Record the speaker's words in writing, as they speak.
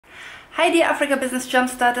Hi dear Africa Business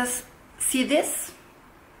Jumpstarters, see this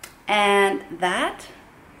and that?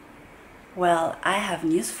 Well, I have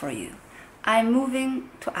news for you. I'm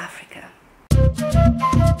moving to Africa.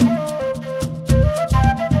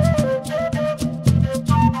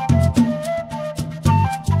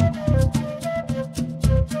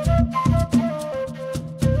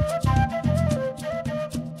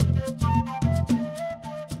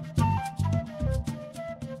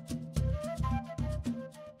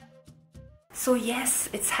 So yes,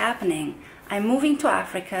 it's happening. I'm moving to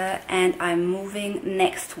Africa and I'm moving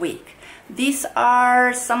next week. These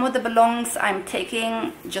are some of the belongings I'm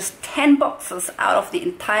taking, just 10 boxes out of the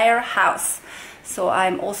entire house. So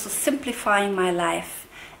I'm also simplifying my life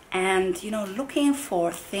and, looking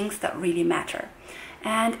for things that really matter.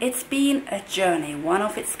 And it's been a journey, one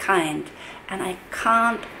of its kind, and I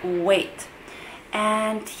can't wait.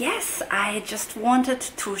 And yes, I just wanted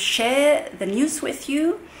to share the news with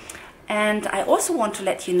you. And I also want to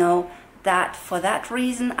let you know that for that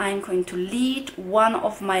reason, I'm going to lead one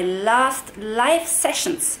of my last live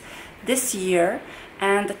sessions this year.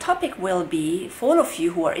 And the topic will be, for all of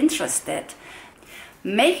you who are interested,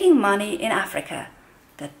 making money in Africa,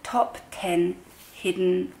 the top 10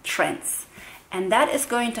 hidden trends. And that is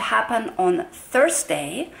going to happen on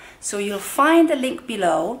Thursday. So you'll find the link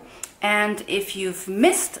below. And if you've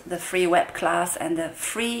missed the free web class and the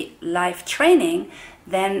free live training,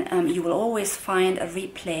 then you will always find a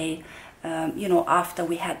replay, after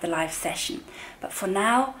we had the live session. But for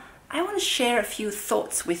now, I want to share a few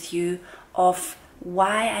thoughts with you of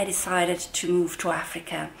why I decided to move to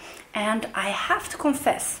Africa. And I have to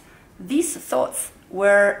confess, these thoughts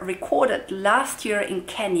were recorded last year in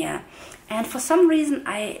Kenya. And for some reason,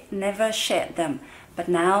 I never shared them. But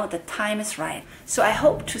now the time is right. So I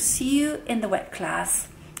hope to see you in the web class.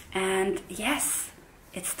 And yes,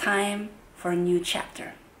 it's time for a new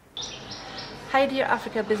chapter. Hi dear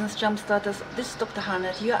Africa Business Jumpstarters, this is Dr.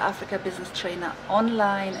 Harnet, your Africa Business Trainer,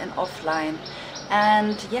 online and offline.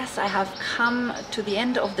 And yes, I have come to the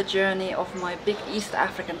end of the journey of my big East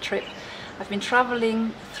African trip. I've been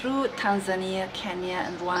traveling through Tanzania, Kenya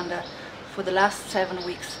and Rwanda for the last 7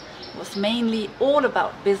 weeks. It was mainly all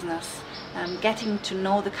about business, getting to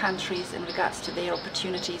know the countries in regards to their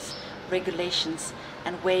opportunities, regulations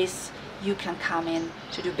and ways you can come in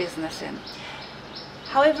to do business in.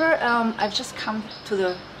 However, I've just come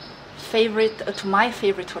to my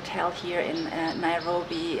favorite hotel here in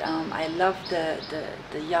Nairobi. I love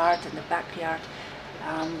the yard and the backyard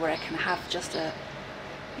where I can have just a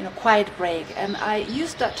quiet break, and I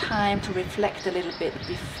used that time to reflect a little bit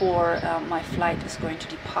before my flight is going to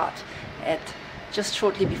depart at just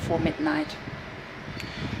shortly before midnight.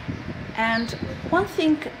 And one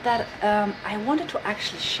thing that I wanted to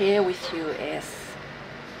actually share with you is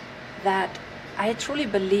that I truly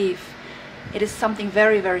believe it is something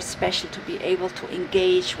very, very special to be able to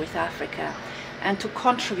engage with Africa and to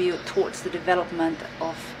contribute towards the development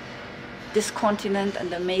of this continent and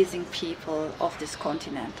the amazing people of this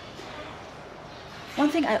continent. One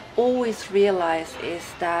thing I always realize is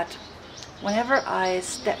that whenever I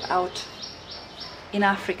step out in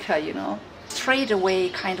Africa, straight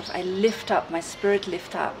away I lift up, my spirit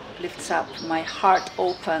lifts up, my heart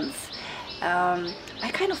opens. I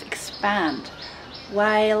kind of expand,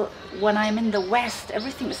 while when I'm in the West,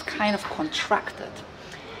 everything is kind of contracted.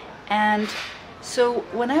 And so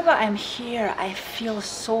whenever I'm here, I feel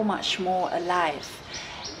so much more alive.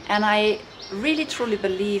 And I really truly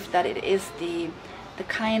believe that it is the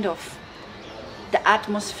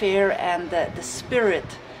atmosphere and the spirit.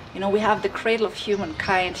 We have the cradle of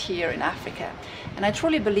humankind here in Africa. And I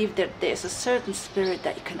truly believe that there's a certain spirit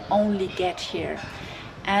that you can only get here.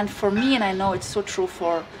 And for me, and I know it's so true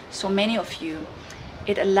for so many of you,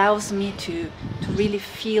 it allows me to really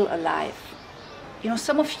feel alive.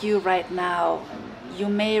 Some of you right now, you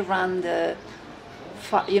may run the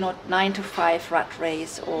 9 to 5 rat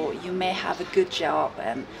race, or you may have a good job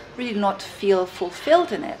and really not feel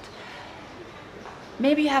fulfilled in it.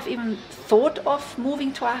 Maybe you have even thought of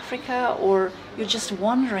moving to Africa, or you're just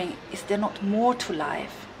wondering, is there not more to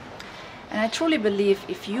life? And I truly believe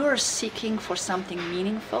if you are seeking for something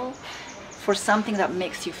meaningful, for something that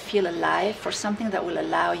makes you feel alive, for something that will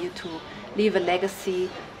allow you to leave a legacy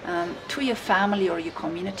to your family or your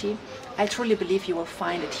community, I truly believe you will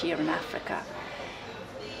find it here in Africa.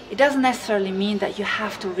 It doesn't necessarily mean that you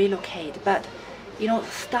have to relocate, but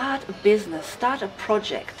start a business, start a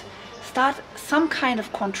project, start some kind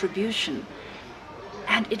of contribution,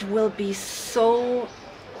 and it will be so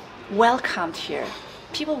welcomed here.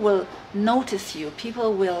 People will notice you,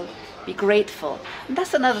 people will be grateful. And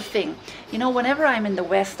that's another thing. Whenever I'm in the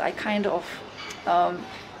West, I kind of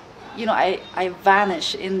you know, I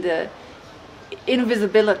vanish in the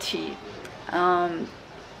invisibility.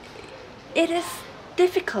 It is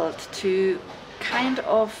difficult to kind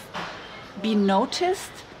of be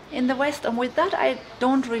noticed in the West, and with that I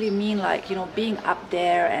don't really mean like, you know, being up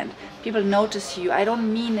there and people notice you. I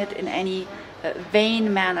don't mean it in any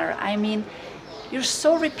vain manner. I mean, you're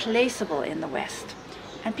so replaceable in the West,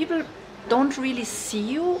 and people don't really see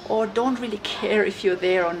you or don't really care if you're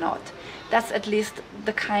there or not. That's at least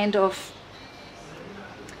the kind of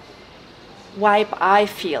vibe I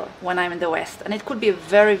feel when I'm in the West, and it could be a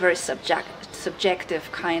very, very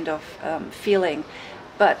subjective kind of feeling.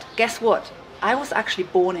 But guess what? I was actually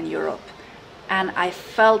born in Europe, and I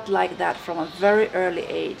felt like that from a very early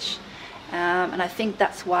age, and I think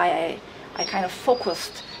that's why I kind of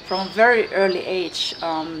focused from a very early age.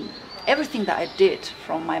 Everything that I did,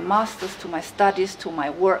 from my master's to my studies to my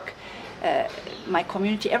work, my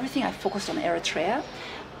community, everything, I focused on Eritrea,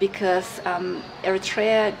 because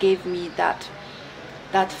Eritrea gave me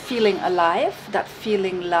that feeling alive, that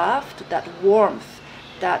feeling loved, that warmth,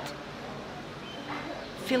 that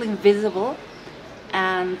feeling visible,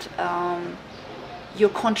 and you're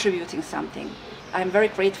contributing something. I'm very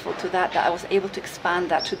grateful to that I was able to expand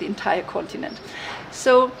that to the entire continent.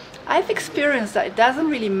 So I've experienced that it doesn't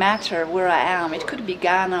really matter where I am. It could be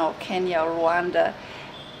Ghana or Kenya or Rwanda.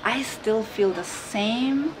 I still feel the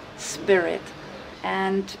same spirit.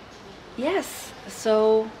 And yes,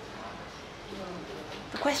 so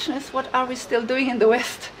the question is, what are we still doing in the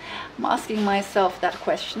West? I'm asking myself that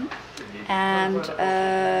question. And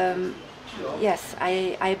yes,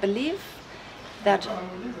 I believe that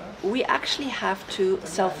we actually have to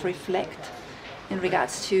self-reflect in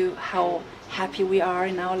regards to how happy we are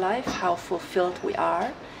in our life, how fulfilled we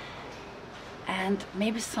are, and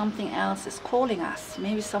maybe something else is calling us,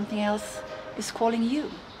 maybe something else is calling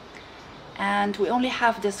you. And we only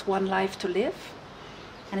have this one life to live,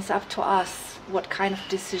 and it's up to us what kind of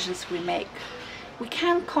decisions we make. We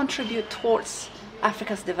can contribute towards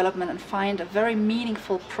Africa's development and find a very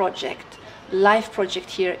meaningful project, life project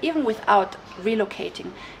here, even without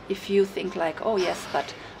relocating. If you think like, oh yes,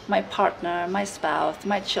 but my partner, my spouse,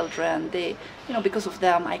 my children, they, you know, because of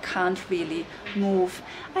them I can't really move.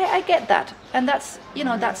 I get that, and that's, you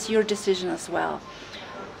know, that's your decision as well.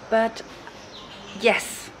 But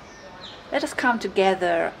yes, let us come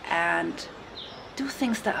together and do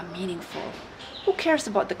things that are meaningful. Who cares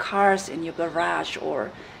about the cars in your garage,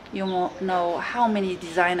 or you know how many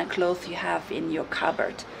designer clothes you have in your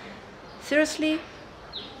cupboard? Seriously,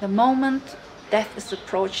 the moment death is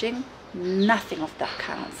approaching, nothing of that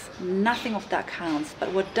counts. Nothing of that counts.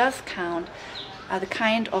 But what does count are the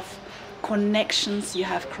kind of connections you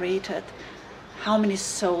have created, how many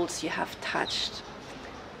souls you have touched,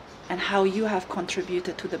 and how you have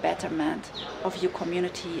contributed to the betterment of your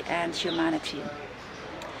community and humanity.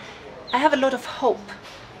 I have a lot of hope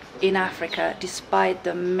in Africa, despite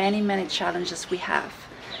the many, many challenges we have.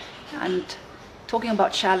 And talking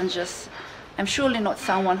about challenges, I'm surely not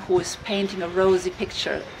someone who is painting a rosy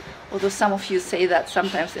picture, although some of you say that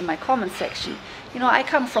sometimes in my comment section. You know, I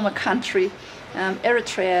come from a country,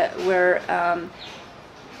 Eritrea, where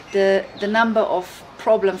the number of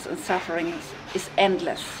problems and sufferings is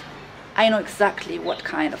endless. I know exactly what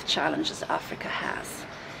kind of challenges Africa has.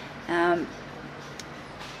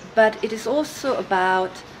 But it is also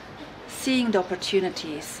about seeing the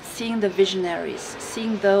opportunities, seeing the visionaries,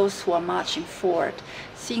 seeing those who are marching forward,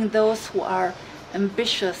 seeing those who are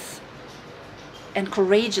ambitious and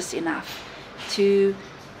courageous enough to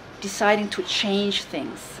deciding to change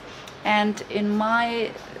things. And in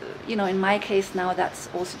my, you know, in my case now, that's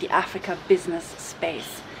also the Africa business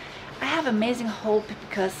space. I have amazing hope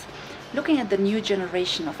because looking at the new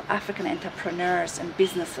generation of African entrepreneurs and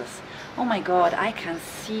businesses, oh my God, I can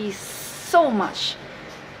see so much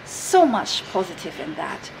positive in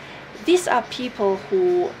that. These are people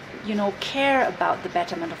who, you know, care about the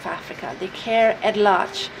betterment of Africa. They care at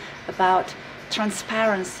large about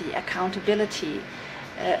transparency, accountability,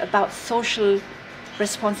 about social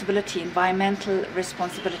responsibility, environmental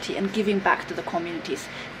responsibility, and giving back to the communities.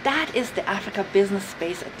 That is the Africa business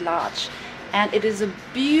space at large. And it is a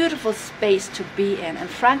beautiful space to be in. And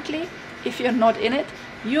frankly, if you're not in it,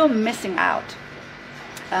 you're missing out.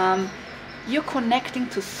 You're connecting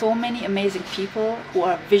to so many amazing people who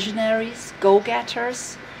are visionaries,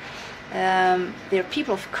 go-getters. They're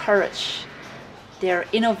people of courage. They're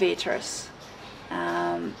innovators.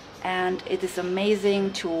 And it is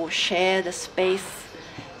amazing to share the space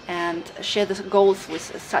and share the goals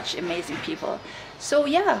with such amazing people. So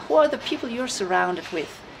yeah, who are the people you're surrounded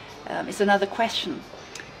with? Is another question.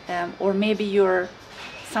 Or maybe you're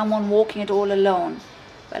someone walking it all alone.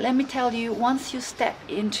 But let me tell you, once you step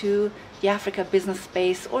into the Africa business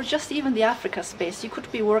space, or just even the Africa space, you could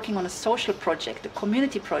be working on a social project, a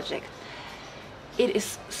community project. It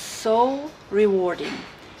is so rewarding.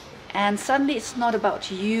 And suddenly it's not about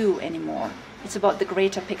you anymore. It's about the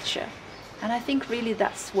greater picture. And I think really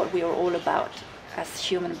that's what we are all about as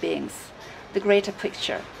human beings, the greater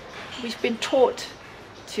picture. We've been taught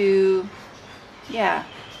to,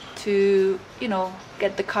 you know,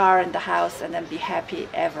 get the car and the house and then be happy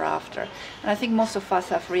ever after. And I think most of us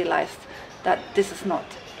have realized that this is not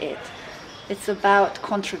it. It's about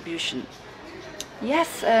contribution.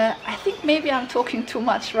 Yes, I think maybe I'm talking too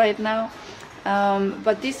much right now,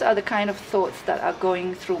 but these are the kind of thoughts that are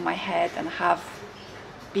going through my head and have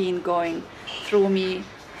been going through me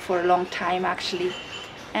for a long time actually.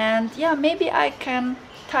 And yeah, maybe I can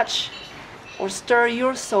touch or stir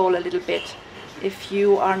your soul a little bit if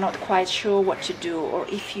you are not quite sure what to do, or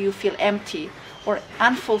if you feel empty or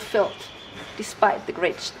unfulfilled despite the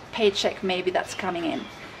great paycheck maybe that's coming in.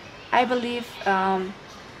 I believe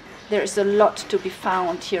there is a lot to be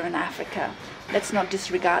found here in Africa. Let's not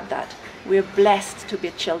disregard that. We're blessed to be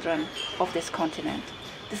children of this continent.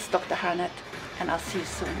 This is Dr. Harnet, and I'll see you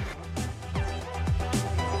soon.